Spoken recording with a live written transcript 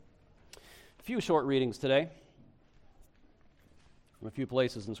few short readings today from a few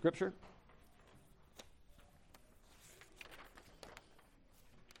places in Scripture.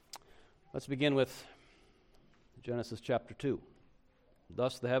 Let's begin with Genesis chapter 2.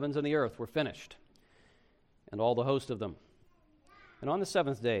 Thus the heavens and the earth were finished, and all the host of them. And on the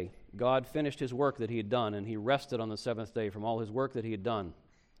seventh day, God finished his work that he had done, and he rested on the seventh day from all his work that he had done.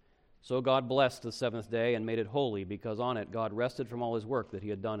 So God blessed the seventh day and made it holy, because on it God rested from all his work that he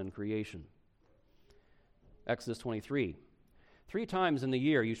had done in creation. Exodus 23. 3 times in the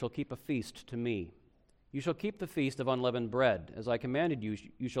year you shall keep a feast to me. You shall keep the feast of unleavened bread. As I commanded you,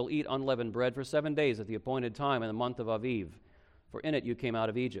 you shall eat unleavened bread for 7 days at the appointed time in the month of Aviv, for in it you came out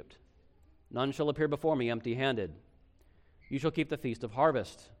of Egypt. None shall appear before me empty-handed. You shall keep the feast of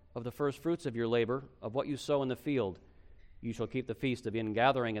harvest, of the first fruits of your labor, of what you sow in the field. You shall keep the feast of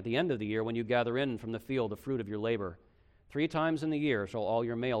ingathering at the end of the year, when you gather in from the field the fruit of your labor. 3 times in the year shall all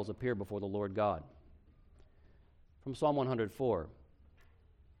your males appear before the Lord God. From Psalm 104.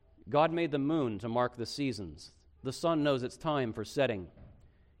 God made the moon to mark the seasons. The sun knows its time for setting.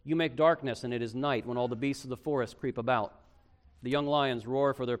 You make darkness, and it is night, when all the beasts of the forest creep about. The young lions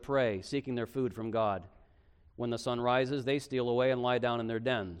roar for their prey, seeking their food from God. When the sun rises, they steal away and lie down in their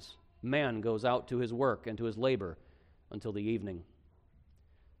dens. Man goes out to his work and to his labor until the evening.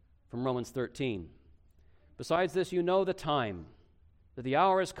 From Romans 13. Besides this, you know the time, that the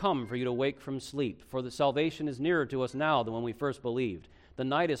hour has come for you to wake from sleep, for the salvation is nearer to us now than when we first believed. The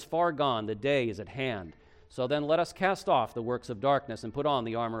night is far gone, the day is at hand. So then let us cast off the works of darkness and put on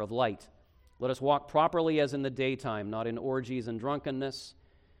the armor of light. Let us walk properly as in the daytime, not in orgies and drunkenness,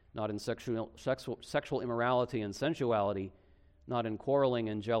 not in sexual immorality and sensuality, not in quarreling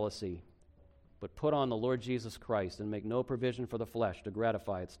and jealousy, but put on the Lord Jesus Christ and make no provision for the flesh to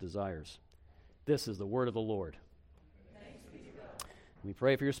gratify its desires. This is the word of the Lord. Thanks be to God. We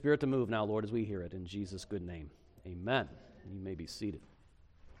pray for your Spirit to move now, Lord, as we hear it, in Jesus' good name. Amen. You may be seated.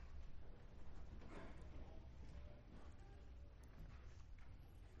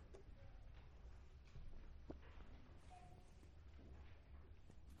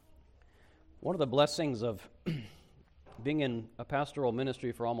 One of the blessings of being in a pastoral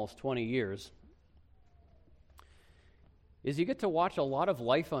ministry for almost 20 years is you get to watch a lot of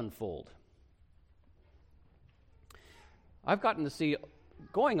life unfold. I've gotten to see,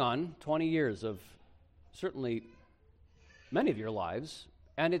 going on 20 years of certainly many of your lives,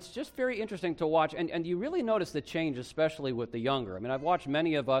 and it's just very interesting to watch, and you really notice the change, especially with the younger. I mean, I've watched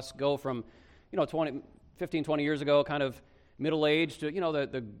many of us go from, 15, 20 years ago, kind of middle-aged to,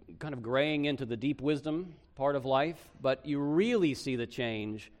 the kind of graying into the deep wisdom part of life, but you really see the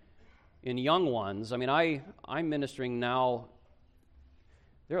change in young ones. I mean, I'm ministering now.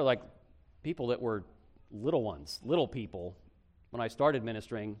 There are like people that were little ones, little people, when I started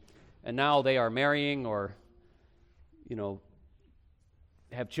ministering, and now they are marrying or,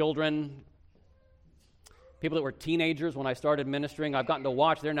 have children. People that were teenagers when I started ministering, I've gotten to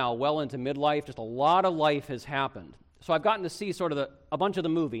watch, they're now well into midlife. Just a lot of life has happened. So I've gotten to see sort of a bunch of the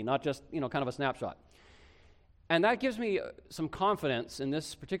movie, not just, kind of a snapshot. And that gives me some confidence in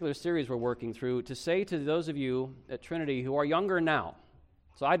this particular series we're working through to say to those of you at Trinity who are younger now,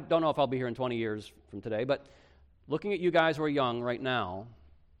 so I don't know if I'll be here in 20 years from today, but looking at you guys who are young right now,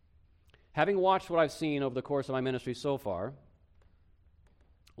 having watched what I've seen over the course of my ministry so far,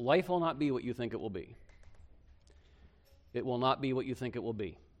 life will not be what you think it will be. It will not be what you think it will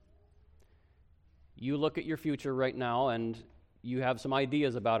be. You look at your future right now and you have some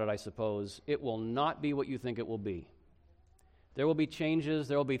ideas about it, I suppose. It will not be what you think it will be. There will be changes,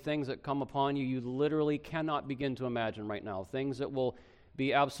 there will be things that come upon you literally cannot begin to imagine right now. Things that will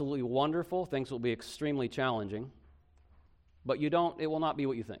be absolutely wonderful, things that will be extremely challenging, but it will not be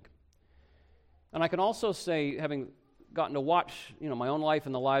what you think. And I can also say, having gotten to watch, my own life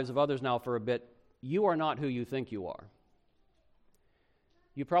and the lives of others now for a bit, you are not who you think you are.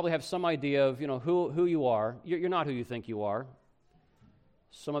 You probably have some idea of, who you are. You're not who you think you are.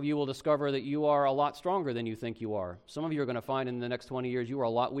 Some of you will discover that you are a lot stronger than you think you are. Some of you are going to find in the next 20 years you are a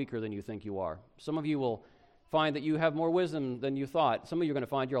lot weaker than you think you are. Some of you will find that you have more wisdom than you thought. Some of you are going to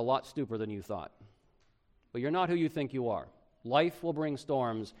find you're a lot stupider than you thought. But you're not who you think you are. Life will bring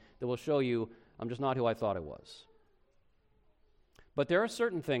storms that will show you, I'm just not who I thought I was. But there are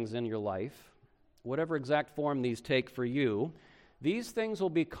certain things in your life, whatever exact form these take for you, these things will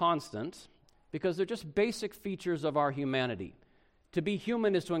be constant because they're just basic features of our humanity. To be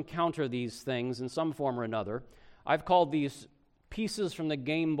human is to encounter these things in some form or another. I've called these pieces from the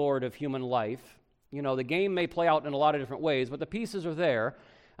game board of human life. The game may play out in a lot of different ways, but the pieces are there.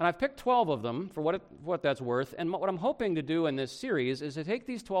 And I've picked 12 of them for what that's worth. And what I'm hoping to do in this series is to take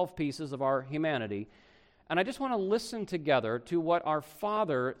these 12 pieces of our humanity, and I just want to listen together to what our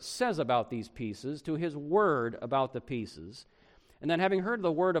Father says about these pieces, to His Word about the pieces. And then having heard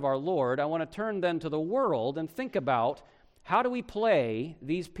the Word of our Lord, I want to turn then to the world and think about how do we play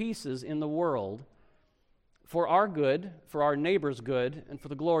these pieces in the world for our good, for our neighbor's good, and for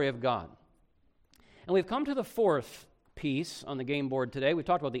the glory of God. And we've come to the fourth piece on the game board today. We've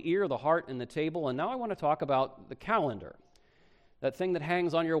talked about the ear, the heart, and the table, and now I want to talk about the calendar, that thing that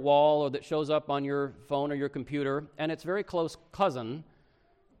hangs on your wall or that shows up on your phone or your computer, and its very close cousin,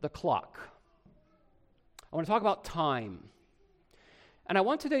 the clock. I want to talk about time. And I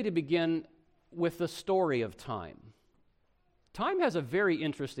want today to begin with the story of time. Time has a very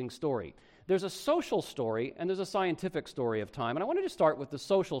interesting story. There's a social story and there's a scientific story of time, and I wanted to start with the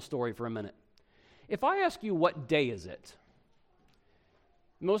social story for a minute. If I ask you, what day is it?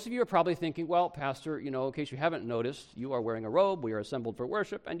 Most of you are probably thinking, well, Pastor, in case you haven't noticed, you are wearing a robe, we are assembled for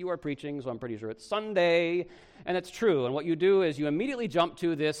worship, and you are preaching, so I'm pretty sure it's Sunday. And it's true. And what you do is you immediately jump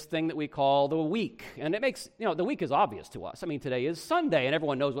to this thing that we call the week. And it makes, the week is obvious to us. I mean, today is Sunday, and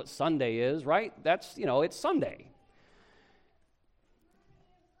everyone knows what Sunday is, right? That's, it's Sunday.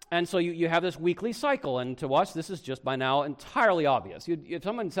 And so you have this weekly cycle, and to us, this is just by now entirely obvious. If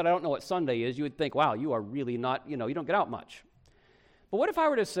someone said, I don't know what Sunday is, you would think, wow, you are really not, you don't get out much. But what if I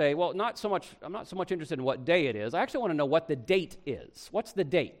were to say, well, I'm not so much interested in what day it is. I actually want to know what the date is. What's the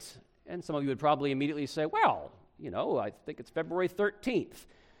date? And some of you would probably immediately say, well, I think it's February 13th.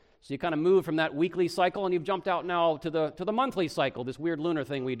 So you kind of move from that weekly cycle, and you've jumped out now to the monthly cycle, this weird lunar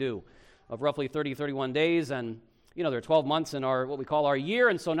thing we do of roughly 31 days, and there are 12 months in what we call our year,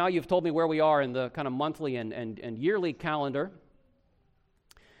 and so now you've told me where we are in the kind of monthly and yearly calendar.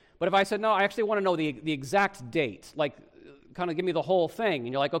 But if I said, no, I actually want to know the exact date, like kind of give me the whole thing,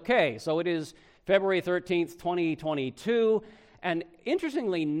 and you're like, okay, so it is February 13th, 2022, and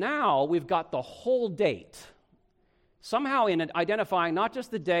interestingly now we've got the whole date. Somehow in identifying not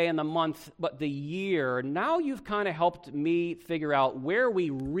just the day and the month, but the year, now you've kind of helped me figure out where we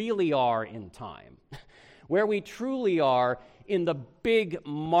really are in time. Where we truly are in the big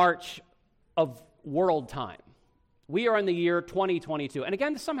march of world time. We are in the year 2022. And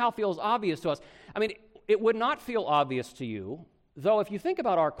again, this somehow feels obvious to us. I mean, it would not feel obvious to you, though if you think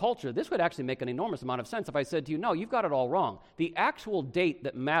about our culture, this would actually make an enormous amount of sense if I said to you, no, you've got it all wrong. The actual date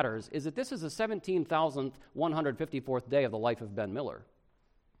that matters is that this is the 17,154th day of the life of Ben Miller.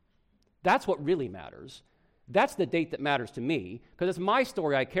 That's what really matters. That's the date that matters to me, because it's my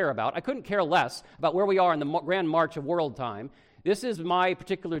story I care about. I couldn't care less about where we are in the grand march of world time. This is my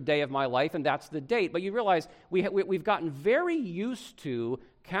particular day of my life, and that's the date. But you realize we've gotten very used to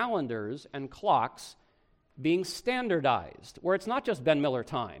calendars and clocks being standardized, where it's not just Ben Miller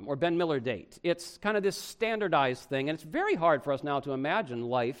time or Ben Miller date. It's kind of this standardized thing, and it's very hard for us now to imagine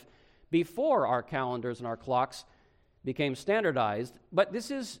life before our calendars and our clocks became standardized. But this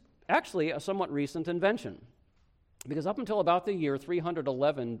is actually a somewhat recent invention. Because up until about the year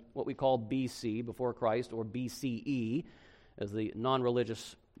 311, what we call BC, before Christ, or BCE, as the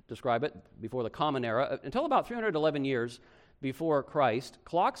non-religious describe it, before the Common Era, until about 311 years before Christ,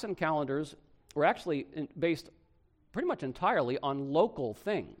 clocks and calendars were actually based pretty much entirely on local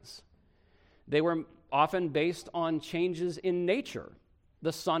things. They were often based on changes in nature.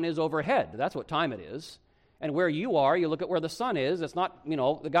 The sun is overhead. That's what time it is. And where you are, you look at where the sun is. It's not,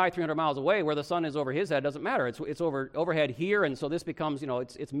 the guy 300 miles away where the sun is over his head doesn't matter. It's overhead here, and so this becomes,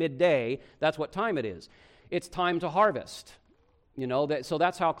 it's midday. That's what time it is. It's time to harvest. So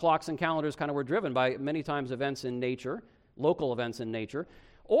that's how clocks and calendars kind of were driven by many times events in nature, local events in nature.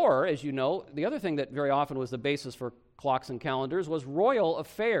 Or, as you know, the other thing that very often was the basis for clocks and calendars was royal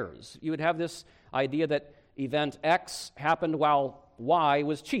affairs. You would have this idea that event X happened while Y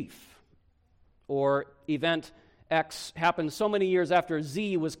was chief. Or event X happened so many years after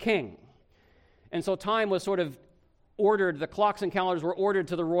Z was king. And so time was sort of ordered, the clocks and calendars were ordered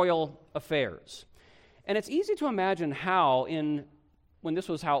to the royal affairs. And it's easy to imagine how, when this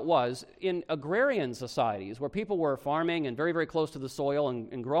was how it was, in agrarian societies where people were farming and very, very close to the soil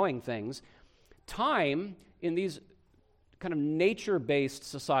and growing things, time in these kind of nature-based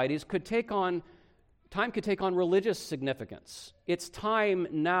societies could take on religious significance. It's time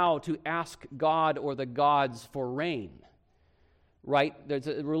now to ask God or the gods for rain, right? There's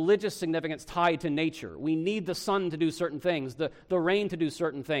a religious significance tied to nature. We need the sun to do certain things, the rain to do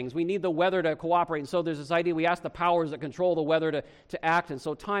certain things. We need the weather to cooperate. And so there's this idea we ask the powers that control the weather to act. And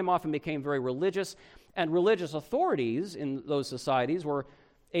so time often became very religious. And religious authorities in those societies were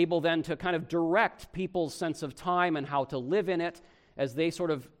able then to kind of direct people's sense of time and how to live in it. as they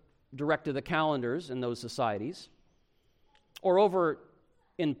sort of directed the calendars in those societies, or over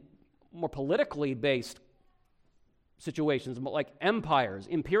in more politically based situations like empires,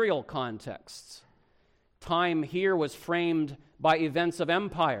 imperial contexts. Time here was framed by events of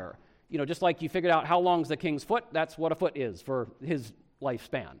empire. Just like you figured out how long's the king's foot, that's what a foot is for his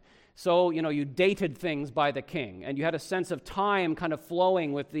lifespan. So, you dated things by the king, and you had a sense of time kind of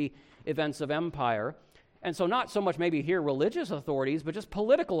flowing with the events of empire. And so not so much maybe here religious authorities, but just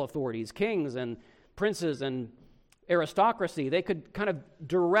political authorities, kings and princes and aristocracy. They could kind of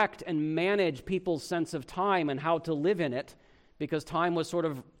direct and manage people's sense of time and how to live in it, because time was sort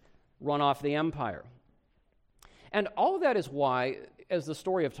of run off the empire. And all of that is why, as the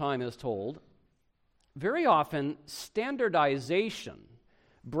story of time is told, very often standardization,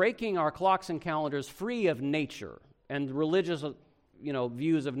 breaking our clocks and calendars free of nature and religious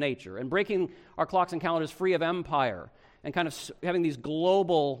views of nature, and breaking our clocks and calendars free of empire, and kind of having these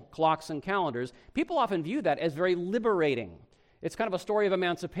global clocks and calendars, people often view that as very liberating. It's kind of a story of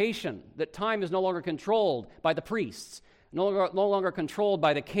emancipation, that time is no longer controlled by the priests, no longer controlled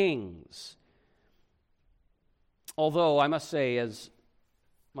by the kings. Although, I must say, as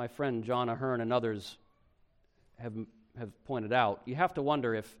my friend John Ahern and others have pointed out, you have to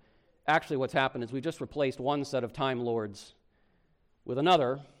wonder if actually what's happened is we just replaced one set of time lords with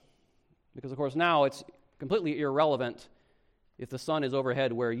another, because, of course, now it's completely irrelevant if the sun is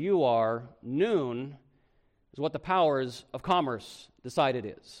overhead where you are. Noon is what the powers of commerce decide it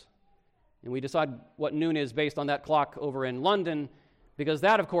is. And we decide what noon is based on that clock over in London, because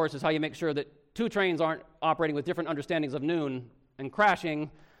that, of course, is how you make sure that two trains aren't operating with different understandings of noon and crashing,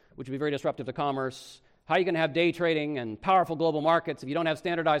 which would be very disruptive to commerce. How are you going to have day trading and powerful global markets if you don't have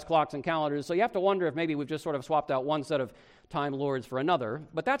standardized clocks and calendars? So you have to wonder if maybe we've just sort of swapped out one set of time lords for another.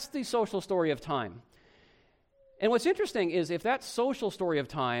 But that's the social story of time. And what's interesting is if that social story of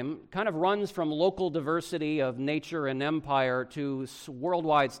time kind of runs from local diversity of nature and empire to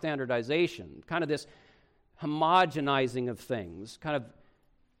worldwide standardization, kind of this homogenizing of things, kind of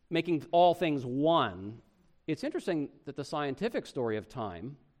making all things one, it's interesting that the scientific story of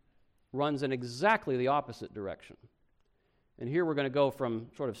time runs in exactly the opposite direction. And here we're going to go from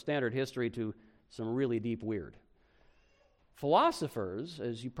sort of standard history to some really deep weird. Philosophers,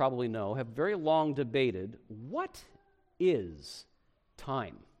 as you probably know, have very long debated, what is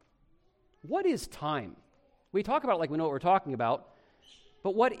time? What is time? We talk about it like we know what we're talking about,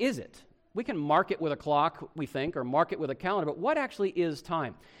 but what is it? We can mark it with a clock, we think, or mark it with a calendar, but what actually is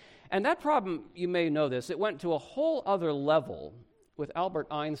time? And that problem, you may know this, it went to a whole other level with Albert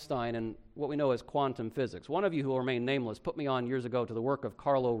Einstein and what we know as quantum physics. One of you who will remain nameless put me on years ago to the work of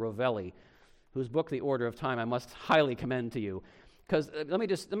Carlo Rovelli, whose book, The Order of Time, I must highly commend to you. Because let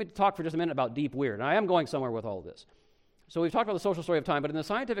me talk for just a minute about deep weird. And I am going somewhere with all of this. So we've talked about the social story of time, but in the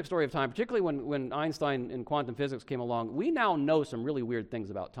scientific story of time, particularly when Einstein and quantum physics came along, we now know some really weird things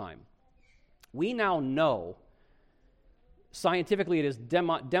about time. We now know, scientifically it has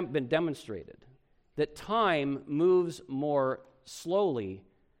been demonstrated, that time moves more slowly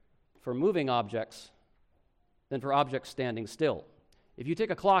for moving objects than for objects standing still. If you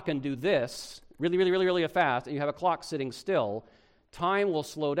take a clock and do this really fast, and you have a clock sitting still, time will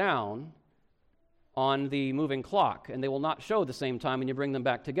slow down on the moving clock, and they will not show the same time when you bring them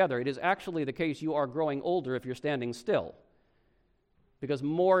back together. It is actually the case you are growing older if you're standing still, because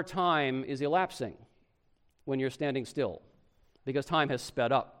more time is elapsing when you're standing still, because time has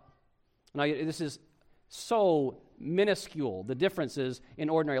sped up. Now, this is so minuscule, the differences in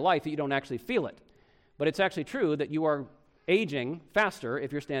ordinary life, that you don't actually feel it. But it's actually true that you are aging faster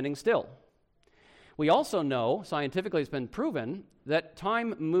if you're standing still. We also know, scientifically it's been proven, that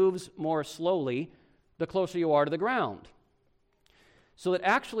time moves more slowly the closer you are to the ground. So that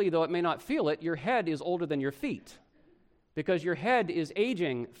actually, though it may not feel it, your head is older than your feet, because your head is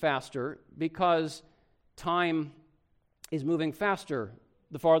aging faster because time is moving faster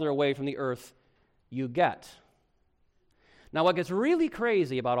the farther away from the earth you get. Now, what gets really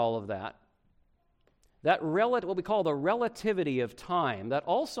crazy about all of that, what we call the relativity of time, that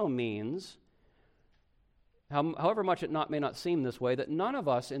also means, however much it may not seem this way, that none of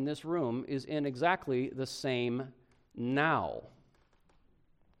us in this room is in exactly the same now.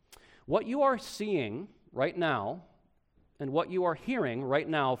 What you are seeing right now and what you are hearing right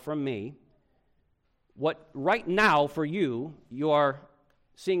now from me, what right now for you are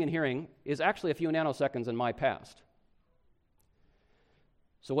seeing and hearing is actually a few nanoseconds in my past.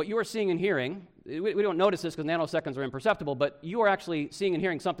 So what you are seeing and hearing, we don't notice this because nanoseconds are imperceptible, but you are actually seeing and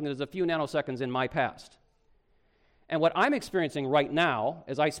hearing something that is a few nanoseconds in my past. And what I'm experiencing right now,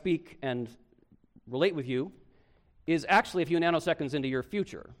 as I speak and relate with you, is actually a few nanoseconds into your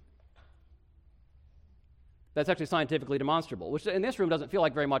future. That's actually scientifically demonstrable, which in this room doesn't feel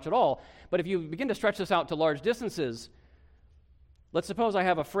like very much at all. But if you begin to stretch this out to large distances, let's suppose I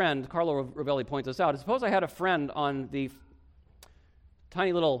have a friend, Carlo Rovelli points this out, suppose I had a friend on the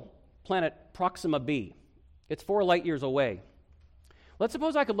tiny little planet Proxima b. It's 4 light years away. Let's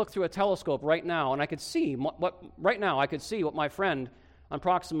suppose I could look through a telescope right now, and I could see what my friend on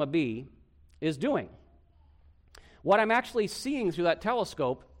Proxima b is doing. What I'm actually seeing through that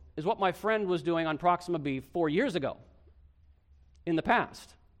telescope is what my friend was doing on Proxima b 4 years ago, in the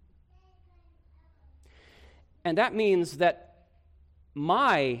past. And that means that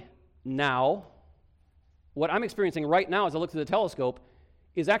my now, what I'm experiencing right now as I look through the telescope,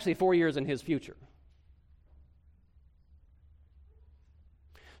 is actually 4 years in his future.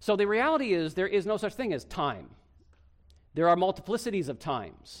 So the reality is there is no such thing as time. There are multiplicities of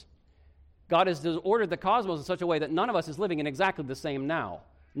times. God has ordered the cosmos in such a way that none of us is living in exactly the same now.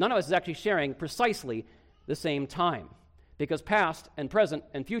 None of us is actually sharing precisely the same time, because past and present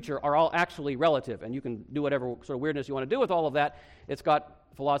and future are all actually relative, and you can do whatever sort of weirdness you want to do with all of that. It's got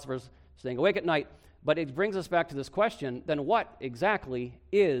philosophers staying awake at night, but it brings us back to this question, then what exactly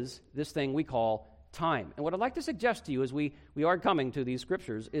is this thing we call time? And what I'd like to suggest to you as we are coming to these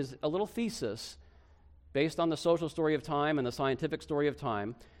scriptures is a little thesis based on the social story of time and the scientific story of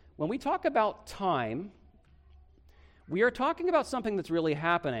time. When we talk about time, we are talking about something that's really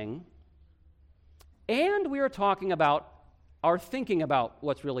happening, and we are talking about our thinking about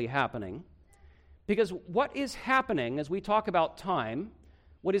what's really happening, because what is happening as we talk about time,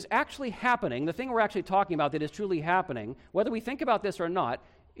 what is actually happening, the thing we're actually talking about that is truly happening, whether we think about this or not,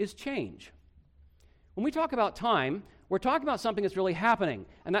 is change. When we talk about time, we're talking about something that's really happening,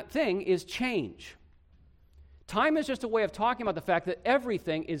 and that thing is change. Time is just a way of talking about the fact that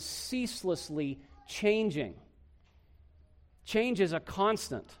everything is ceaselessly changing. Change is a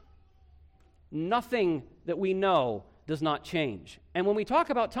constant. Nothing that we know does not change. And when we talk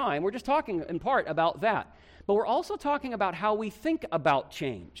about time, we're just talking in part about that. But we're also talking about how we think about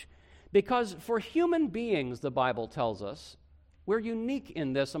change. Because for human beings, the Bible tells us, we're unique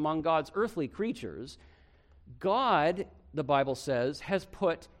in this among God's earthly creatures. God, the Bible says, has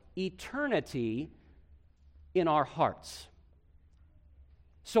put eternity in our hearts.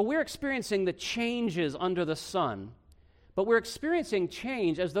 So we're experiencing the changes under the sun, but we're experiencing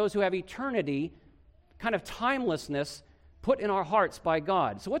change as those who have eternity, kind of timelessness, put in our hearts by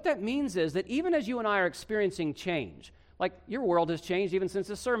God. So what that means is that even as you and I are experiencing change, like your world has changed even since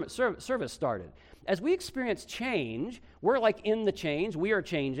the service started. As we experience change, we're like in the change, we are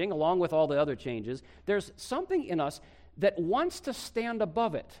changing along with all the other changes. There's something in us that wants to stand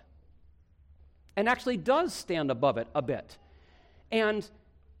above it, and actually does stand above it a bit, and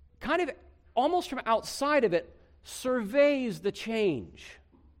kind of almost from outside of it surveys the change,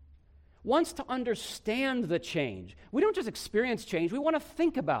 wants to understand the change. We don't just experience change, we want to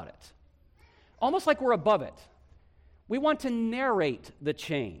think about it, almost like we're above it. We want to narrate the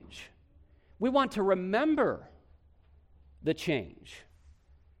change. We want to remember the change.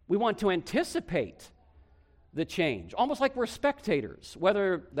 We want to anticipate the change, almost like we're spectators,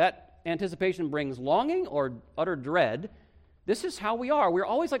 whether that anticipation brings longing or utter dread. This is how we are. We're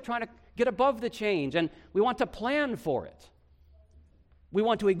always like trying to get above the change, and we want to plan for it. We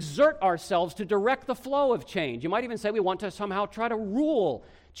want to exert ourselves to direct the flow of change. You might even say we want to somehow try to rule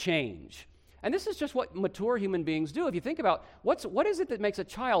change. And this is just what mature human beings do. If you think about what is it that makes a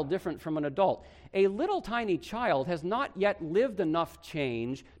child different from an adult? A little tiny child has not yet lived enough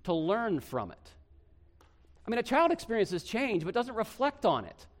change to learn from it. I mean, a child experiences change but doesn't reflect on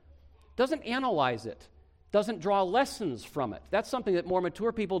it, doesn't analyze it, doesn't draw lessons from it. That's something that more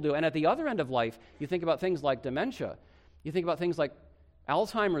mature people do. And at the other end of life, you think about things like dementia. You think about things like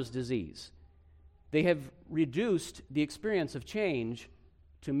Alzheimer's disease. They have reduced the experience of change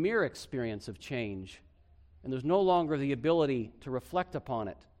to mere experience of change. And there's no longer the ability to reflect upon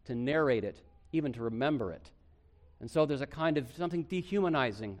it, to narrate it, even to remember it. And so there's a kind of something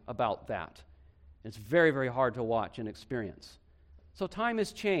dehumanizing about that. It's very, very hard to watch and experience. So time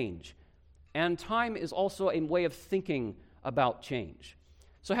is change. And time is also a way of thinking about change.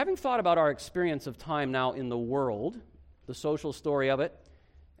 So having thought about our experience of time now in the world, the social story of it,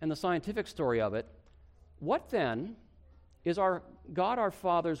 and the scientific story of it, what then is our God our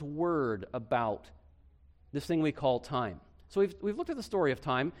Father's word about this thing we call time? So we've looked at the story of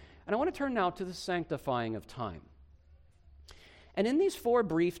time, and I want to turn now to the sanctifying of time. And in these 4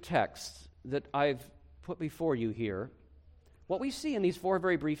 brief texts that I've put before you here, what we see in these 4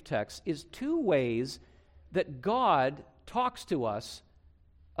 very brief texts is 2 ways that God talks to us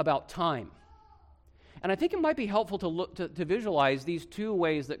about time. And I think it might be helpful to visualize these two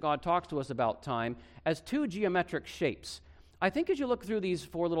ways that God talks to us about time as two geometric shapes. I think as you look through these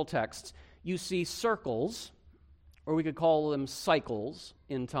four little texts, you see circles, or we could call them cycles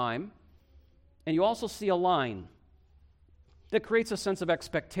in time, and you also see a line that creates a sense of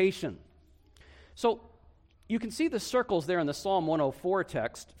expectation. So you can see the circles there in the Psalm 104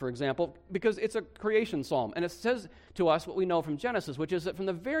 text, for example, because it's a creation psalm, and it says to us what we know from Genesis, which is that from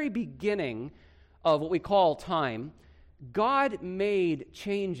the very beginning of what we call time, God made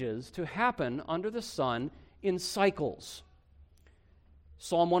changes to happen under the sun in cycles.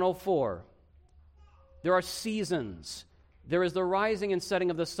 Psalm 104, there are seasons. There is the rising and setting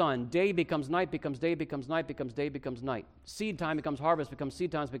of the sun. Day becomes night, becomes day, becomes night, becomes day, becomes night. Seed time becomes harvest, becomes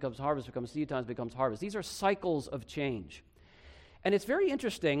seed times, becomes harvest, becomes seed times, becomes harvest. These are cycles of change. And it's very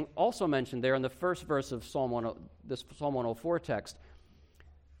interesting, also mentioned there in the first verse of this Psalm 104 text,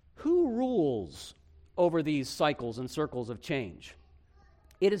 who rules over these cycles and circles of change?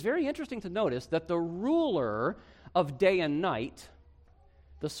 It is very interesting to notice that the ruler of day and night,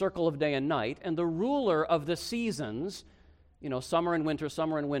 the circle of day and night, and the ruler of the seasons, summer and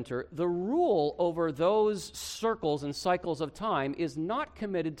winter, the rule over those circles and cycles of time is not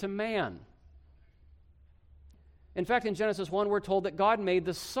committed to man. In fact, in Genesis 1, we're told that God made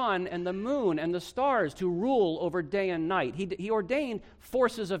the sun and the moon and the stars to rule over day and night. He ordained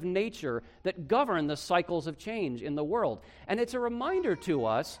forces of nature that govern the cycles of change in the world. And it's a reminder to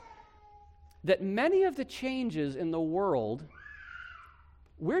us that many of the changes in the world,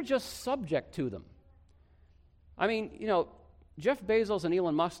 we're just subject to them. I mean, Jeff Bezos and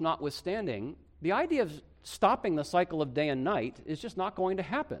Elon Musk notwithstanding, the idea of stopping the cycle of day and night is just not going to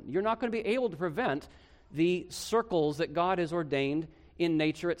happen. You're not going to be able to prevent the circles that God has ordained in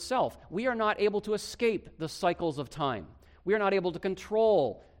nature itself. We are not able to escape the cycles of time. We are not able to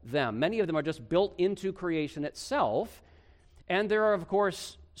control them. Many of them are just built into creation itself. And there are, of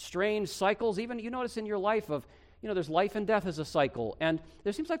course, strange cycles. Even you notice in your life of, there's life and death as a cycle. And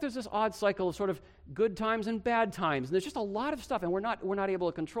there seems like there's this odd cycle of sort of good times and bad times. And there's just a lot of stuff, and we're not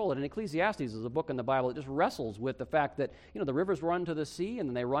able to control it. And Ecclesiastes is a book in the Bible that just wrestles with the fact that, the rivers run to the sea, and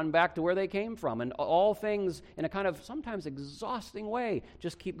then they run back to where they came from. And all things, in a kind of sometimes exhausting way,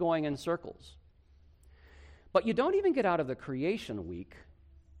 just keep going in circles. But you don't even get out of the creation week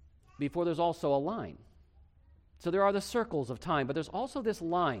before there's also a line. So there are the circles of time, but there's also this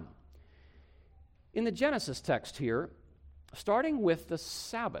line. In the Genesis text here, starting with the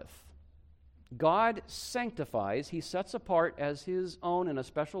Sabbath, God sanctifies, he sets apart as his own in a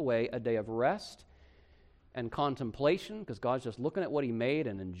special way a day of rest and contemplation, because God's just looking at what he made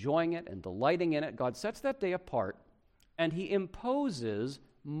and enjoying it and delighting in it. God sets that day apart, and he imposes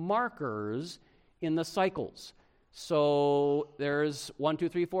markers in the cycles. So there's 1, 2,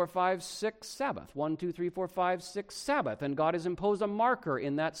 3, 4, 5, 6 Sabbath, 1, 2, 3, 4, 5, 6 Sabbath, and God has imposed a marker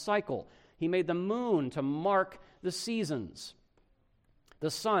in that cycle. He made the moon to mark the seasons.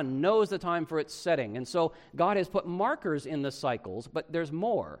 The sun knows the time for its setting. And so God has put markers in the cycles, but there's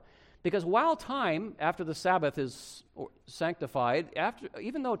more. Because while time, after the Sabbath is sanctified,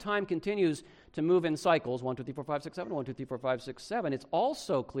 even though time continues to move in cycles, 1, 2, 3, 4, 5, 6, 7, 1, 2, 3, 4, 5, 6, 7, it's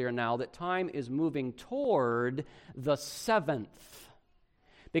also clear now that time is moving toward the seventh.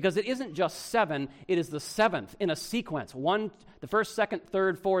 Because it isn't just 7, it is the 7th in a sequence. The first, second,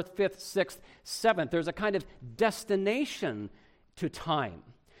 third, fourth, fifth, sixth, 7th. There's a kind of destination to time.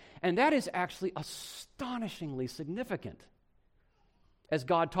 And that is actually astonishingly significant as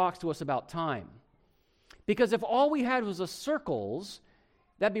God talks to us about time. Because if all we had was the circles,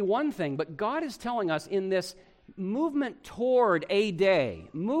 that'd be one thing. But God is telling us in this movement toward a day,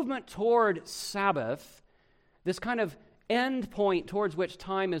 movement toward Sabbath, this kind of end point towards which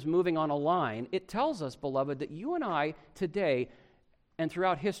time is moving on a line, it tells us, beloved, that you and I today and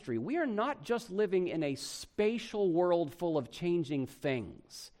throughout history, we are not just living in a spatial world full of changing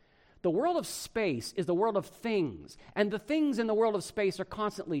things. The world of space is the world of things, and the things in the world of space are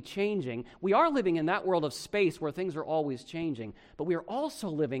constantly changing. We are living in that world of space where things are always changing, but we are also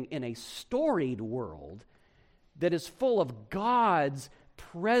living in a storied world that is full of God's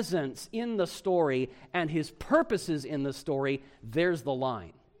presence in the story and his purposes in the story. There's the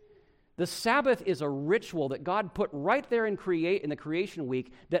line. The Sabbath is a ritual that God put right there in the creation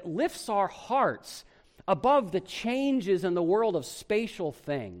week that lifts our hearts above the changes in the world of spatial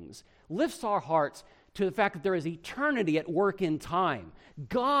things, lifts our hearts to the fact that there is eternity at work in time.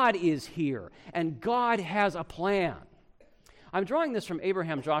 God is here, and God has a plan. I'm drawing this from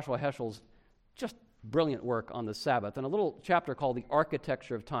Abraham Joshua Heschel's just brilliant work on the Sabbath, and a little chapter called The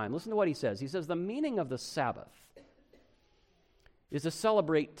Architecture of Time. Listen to what he says. He says, the meaning of the Sabbath is to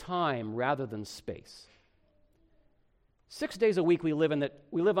celebrate time rather than space. 6 days a week we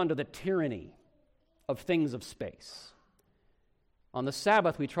live under the tyranny of things of space. On the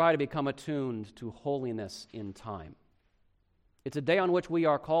Sabbath, we try to become attuned to holiness in time. It's a day on which we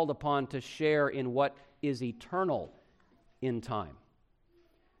are called upon to share in what is eternal in time,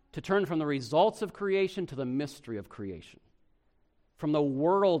 to turn from the results of creation to the mystery of creation, from the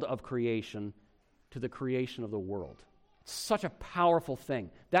world of creation to the creation of the world. It's such a powerful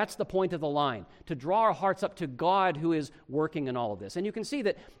thing. That's the point of the line, to draw our hearts up to God who is working in all of this. And you can see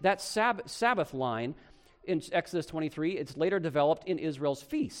that Sabbath line in Exodus 23, it's later developed in Israel's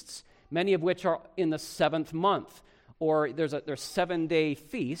feasts, many of which are in the 7th month. Or there's 7-day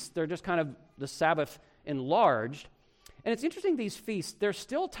feasts. They're just kind of the Sabbath enlarged. And it's interesting, these feasts, they're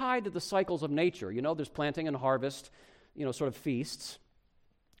still tied to the cycles of nature. You know, there's planting and harvest, sort of feasts.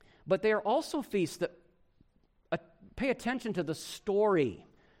 But they are also feasts that pay attention to the story,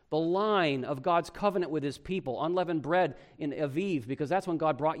 the line of God's covenant with his people, unleavened bread in Aviv, because that's when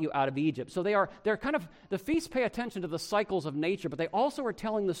God brought you out of Egypt. So they're kind of, the feasts pay attention to the cycles of nature, but they also are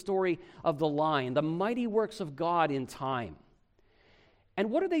telling the story of the line, the mighty works of God in time.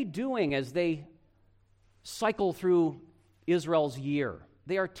 And what are they doing as they cycle through Israel's year?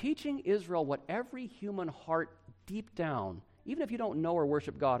 They are teaching Israel what every human heart deep down, even if you don't know or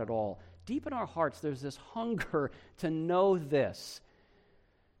worship God at all, deep in our hearts there's this hunger to know this,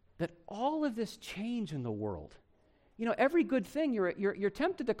 that all of this change in the world, every good thing, you're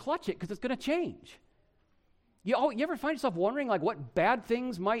tempted to clutch it because it's going to change. You ever find yourself wondering what bad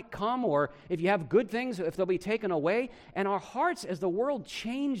things might come, or if you have good things, if they'll be taken away? And our hearts, as the world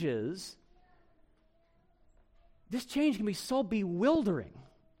changes, this change can be so bewildering.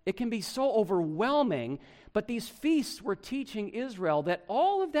 It can be so overwhelming, but these feasts were teaching Israel that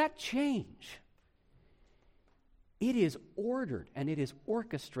all of that change, it is ordered and it is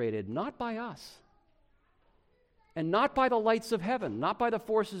orchestrated not by us and not by the lights of heaven, not by the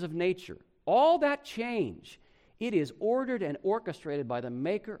forces of nature. All that change, it is ordered and orchestrated by the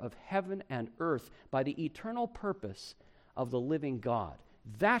maker of heaven and earth, by the eternal purpose of the living God.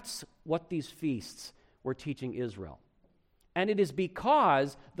 That's what these feasts were teaching Israel. And it is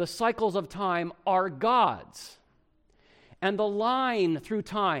because the cycles of time are God's, and the line through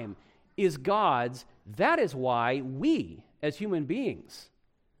time is God's. That is why we, as human beings,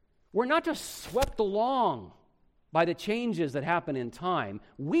 we're not just swept along by the changes that happen in time.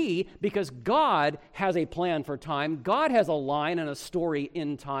 We, because God has a plan for time, God has a line and a story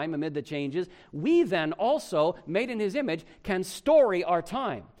in time amid the changes, we then also, made in his image, can story our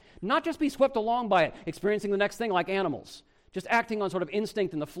time. Not just be swept along by it, experiencing the next thing like animals, just acting on sort of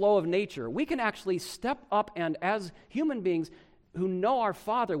instinct and the flow of nature. We can actually step up, and as human beings who know our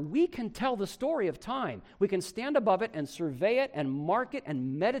Father, we can tell the story of time. We can stand above it and survey it and mark it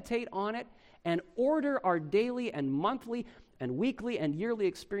and meditate on it and order our daily and monthly and weekly and yearly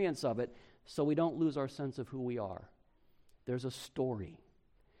experience of it so we don't lose our sense of who we are. There's a story.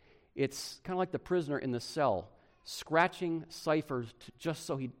 It's kind of like the prisoner in the cell scratching ciphers just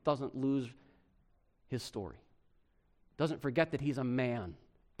so he doesn't lose his story. Doesn't forget that he's a man,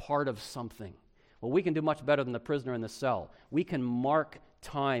 part of something. Well, we can do much better than the prisoner in the cell. We can mark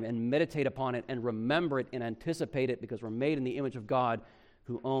time and meditate upon it and remember it and anticipate it because we're made in the image of God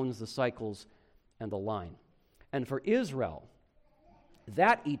who owns the cycles and the line. And for Israel,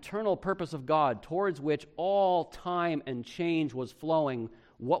 that eternal purpose of God towards which all time and change was flowing,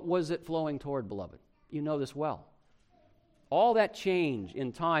 what was it flowing toward, beloved? You know this well. All that change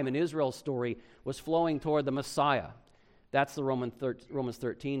in time in Israel's story was flowing toward the Messiah. That's the Romans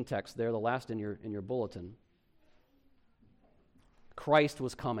 13 text there, the last in your bulletin. Christ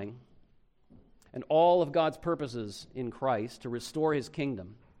was coming, and all of God's purposes in Christ to restore his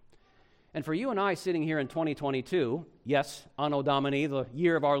kingdom. And for you and I sitting here in 2022, yes, Anno Domini, the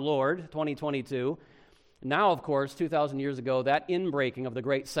year of our Lord, 2022, now, of course, 2,000 years ago, that inbreaking of the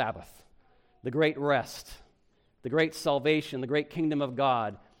great Sabbath, the great rest, the great salvation, the great kingdom of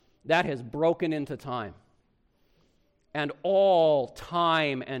God, that has broken into time. And all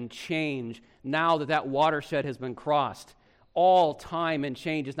time and change, now that watershed has been crossed, all time and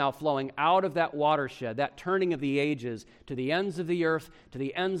change is now flowing out of that watershed, that turning of the ages to the ends of the earth, to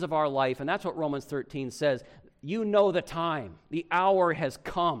the ends of our life. And that's what Romans 13 says. You know the time. The hour has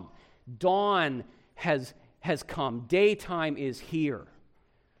come. Dawn has come. Daytime is here.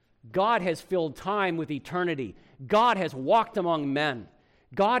 God has filled time with eternity. God has walked among men.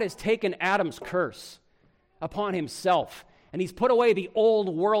 God has taken Adam's curse upon himself, And he's put away the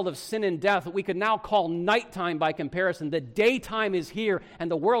old world of sin and death that we could now call nighttime by comparison. The daytime is here, and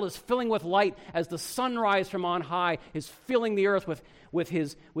the world is filling with light as the sunrise from on high is filling the earth with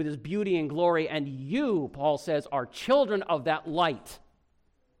his beauty and glory. And you, Paul says, are children of that light.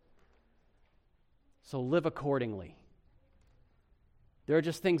 So live accordingly. There are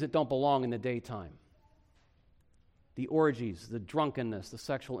just things that don't belong in the daytime. The orgies, the drunkenness, the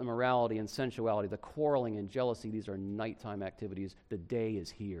sexual immorality and sensuality, the quarreling and jealousy, these are nighttime activities. The day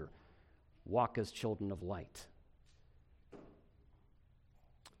is here. Walk as children of light.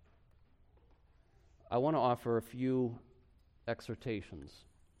 I want to offer a few exhortations,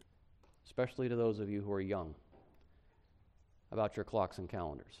 especially to those of you who are young, about your clocks and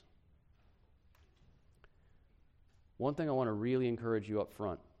calendars. One thing I want to really encourage you up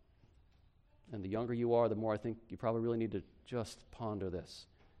front, and the younger you are, the more I think you probably really need to just ponder this.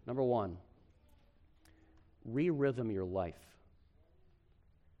 Number one, re-rhythm your life.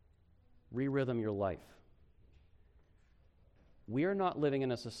 Re-rhythm your life. We are not living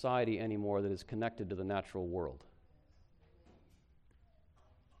in a society anymore that is connected to the natural world.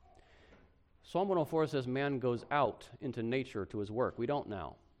 Psalm 104 says man goes out into nature to his work. We don't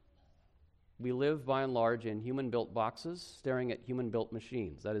now. We live, by and large, in human-built boxes, staring at human-built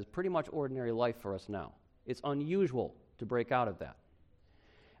machines. That is pretty much ordinary life for us now. It's unusual to break out of that.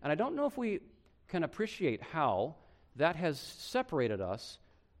 And I don't know if we can appreciate how that has separated us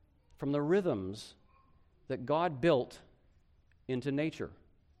from the rhythms that God built into nature.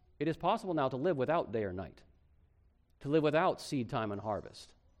 It is possible now to live without day or night, to live without seed time and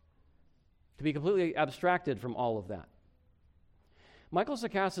harvest, to be completely abstracted from all of that. Michael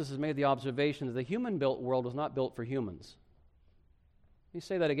Sarkassis has made the observation that the human-built world was not built for humans. Let me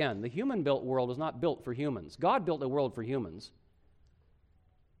say that again. The human-built world was not built for humans. God built a world for humans.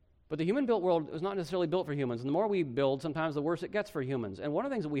 But the human-built world is not necessarily built for humans. And the more we build, sometimes the worse it gets for humans. And one of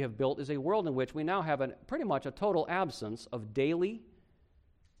the things that we have built is a world in which we now have pretty much a total absence of daily,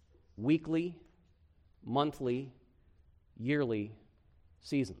 weekly, monthly, yearly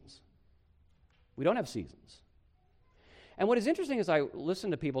seasons. We don't have seasons. And what is interesting as I listen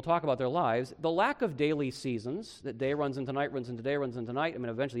to people talk about their lives, the lack of daily seasons, that day runs into night, runs into day, runs into night. I mean,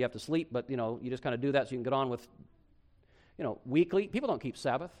 eventually you have to sleep, but, you just kind of do that so you can get on with, weekly. People don't keep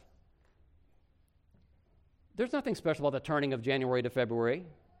Sabbath. There's nothing special about the turning of January to February.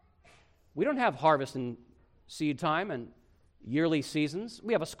 We don't have harvest and seed time and yearly seasons.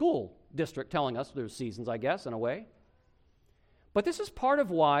 We have a school district telling us there's seasons, I guess, in a way. But this is part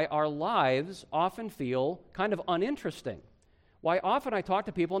of why our lives often feel kind of uninteresting. Why often I talk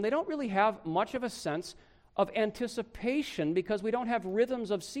to people and they don't really have much of a sense of anticipation because we don't have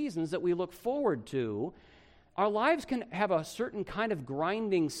rhythms of seasons that we look forward to. Our lives can have a certain kind of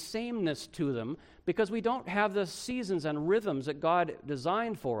grinding sameness to them because we don't have the seasons and rhythms that God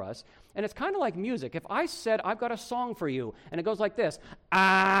designed for us. And it's kind of like music. If I said, I've got a song for you, and it goes like this,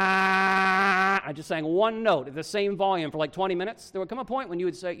 I just sang one note at the same volume for like 20 minutes, there would come a point when you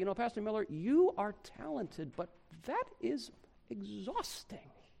would say, Pastor Miller, you are talented, but that is exhausting.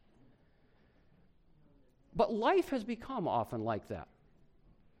 But life has become often like that.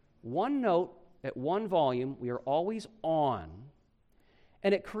 One note at one volume, we are always on,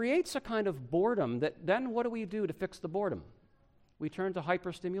 and it creates a kind of boredom that then what do we do to fix the boredom? We turn to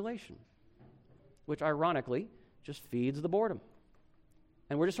hyperstimulation, which ironically just feeds the boredom.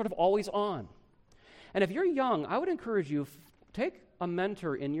 And we're just sort of always on. And if you're young, I would encourage you, take a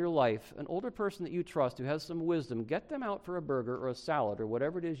mentor in your life, an older person that you trust who has some wisdom, get them out for a burger or a salad or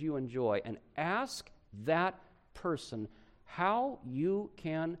whatever it is you enjoy, and ask that person how you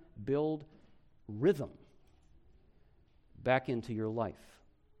can build rhythm back into your life.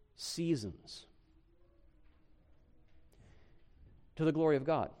 Seasons. To the glory of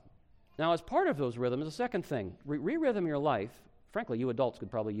God. Now, as part of those rhythms, the second thing, re-rhythm your life. Frankly, you adults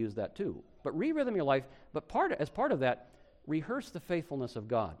could probably use that too. But re-rhythm your life, but as part of that, rehearse the faithfulness of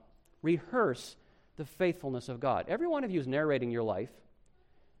God. Rehearse the faithfulness of God. Every one of you is narrating your life.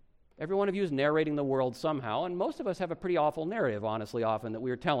 Every one of you is narrating the world somehow, and most of us have a pretty awful narrative, honestly, often, that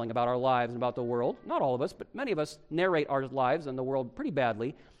we are telling about our lives and about the world. Not all of us, but many of us narrate our lives and the world pretty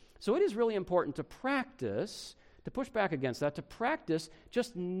badly. So it is really important to practice, to push back against that, to practice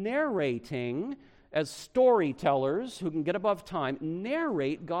just narrating as storytellers who can get above time,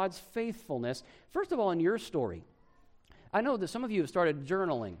 narrate God's faithfulness, first of all, in your story. I know that some of you have started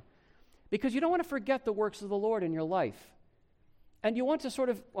journaling because you don't want to forget the works of the Lord in your life. And you want to sort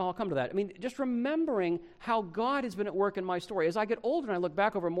of, well, I'll come to that. I mean, just remembering how God has been at work in my story. As I get older and I look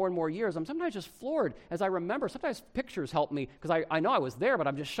back over more and more years, I'm sometimes just floored as I remember. Sometimes pictures help me because I know I was there, but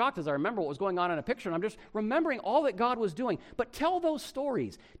I'm just shocked as I remember what was going on in a picture. And I'm just remembering all that God was doing. But tell those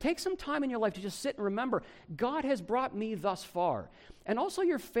stories. Take some time in your life to just sit and remember, God has brought me thus far. And also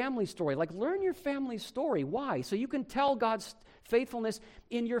your family story. Like, learn your family story. Why? So you can tell God's faithfulness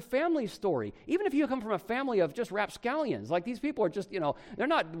in your family story. Even if you come from a family of just rapscallions, like these people are just,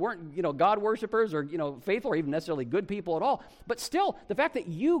 weren't God worshipers or, faithful or even necessarily good people at all. But still, the fact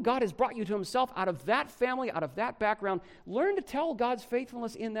that God has brought you to himself out of that family, out of that background, learn to tell God's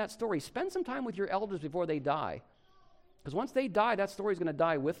faithfulness in that story. Spend some time with your elders before they die. Because once they die, that story is going to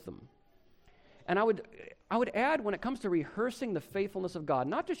die with them. And I would add, when it comes to rehearsing the faithfulness of God,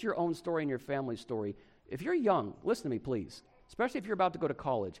 not just your own story and your family story, if you're young, listen to me, please. Especially if you're about to go to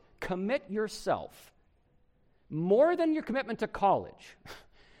college, commit yourself. More than your commitment to college,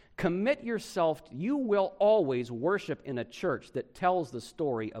 commit yourself. You will always worship in a church that tells the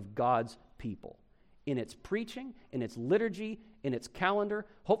story of God's people. In its preaching, in its liturgy, in its calendar.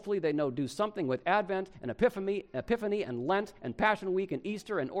 Hopefully they do something with Advent and Epiphany and Lent and Passion Week and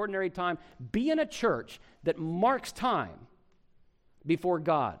Easter and ordinary time. Be in a church that marks time before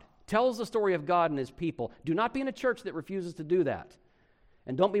God. Tells the story of God and his people. Do not be in a church that refuses to do that.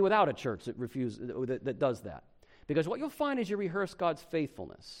 And don't be without a church that does that. Because what you'll find as you rehearse God's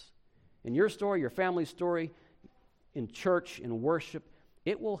faithfulness, in your story, your family's story, in church, in worship,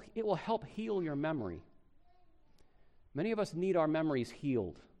 it will help heal your memory. Many of us need our memories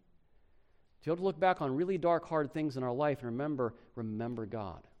healed. To be able to look back on really dark, hard things in our life and remember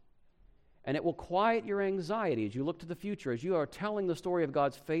God. And it will quiet your anxiety as you look to the future. As you are telling the story of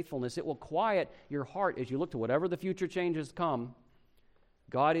God's faithfulness, it will quiet your heart as you look to whatever the future changes come.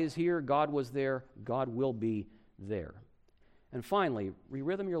 God is here, God was there, God will be there. And finally,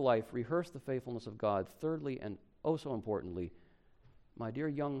 re-rhythm your life, rehearse the faithfulness of God. Thirdly, and oh so importantly, my dear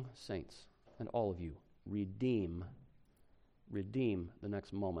young saints and all of you, redeem the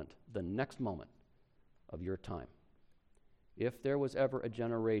next moment of your time. If there was ever a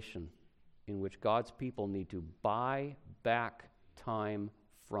generation in which God's people need to buy back time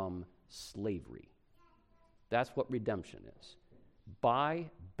from slavery. That's what redemption is. Buy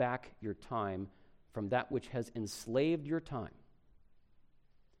back your time from that which has enslaved your time.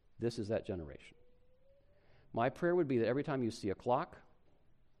 This is that generation. My prayer would be that every time you see a clock,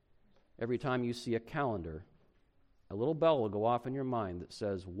 every time you see a calendar, a little bell will go off in your mind that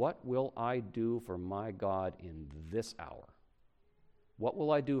says, what will I do for my God in this hour? What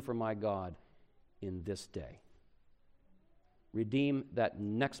will I do for my God in this day? Redeem that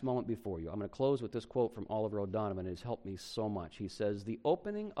next moment before you. I'm going to close with this quote from Oliver O'Donovan. It has helped me so much. He says, the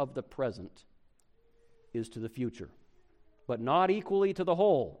opening of the present is to the future, but not equally to the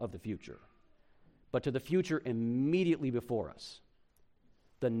whole of the future, but to the future immediately before us.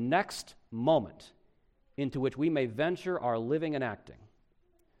 The next moment into which we may venture our living and acting,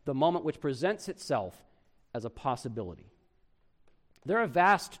 the moment which presents itself as a possibility. There are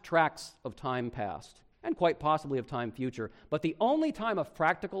vast tracts of time past, and quite possibly of time future, but the only time of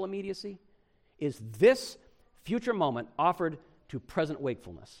practical immediacy is this future moment offered to present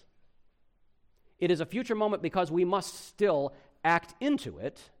wakefulness. It is a future moment because we must still act into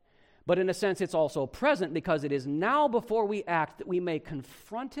it, but in a sense it's also present because it is now before we act that we may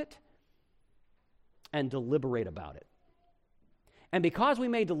confront it and deliberate about it. And because we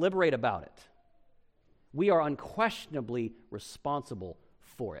may deliberate about it, we are unquestionably responsible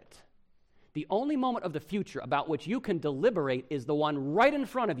for it. The only moment of the future about which you can deliberate is the one right in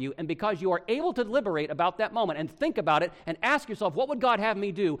front of you, and because you are able to deliberate about that moment and think about it and ask yourself, what would God have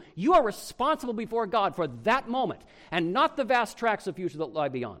me do? You are responsible before God for that moment and not the vast tracts of future that lie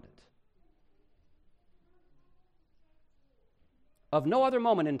beyond it. Of no other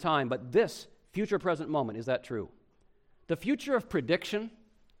moment in time but this future present moment is that true. The future of prediction,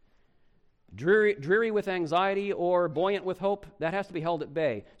 dreary with anxiety or buoyant with hope, that has to be held at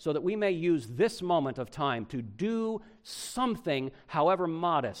bay so that we may use this moment of time to do something, however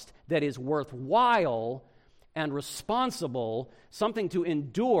modest, that is worthwhile and responsible, something to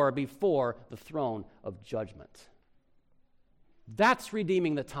endure before the throne of judgment. That's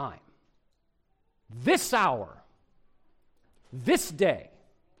redeeming the time. This hour, this day,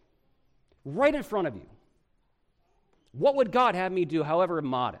 right in front of you. What would God have me do, however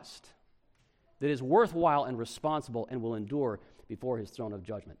modest, that is worthwhile and responsible and will endure before his throne of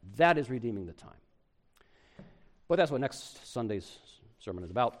judgment? That is redeeming the time. But that's what next Sunday's sermon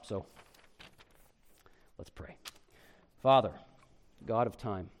is about, so let's pray. Father, God of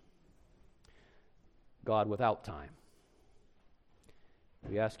time, God without time,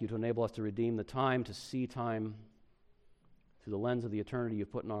 We ask you to enable us to redeem the time, to see time through the lens of the eternity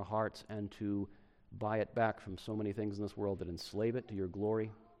you've put in our hearts, and to buy it back from so many things in this world that enslave it to your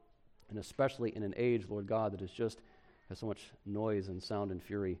glory, and especially in an age, Lord God, that has so much noise and sound and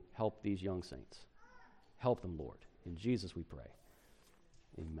fury. Help these young saints. Help them, Lord. In Jesus we pray.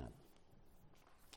 Amen.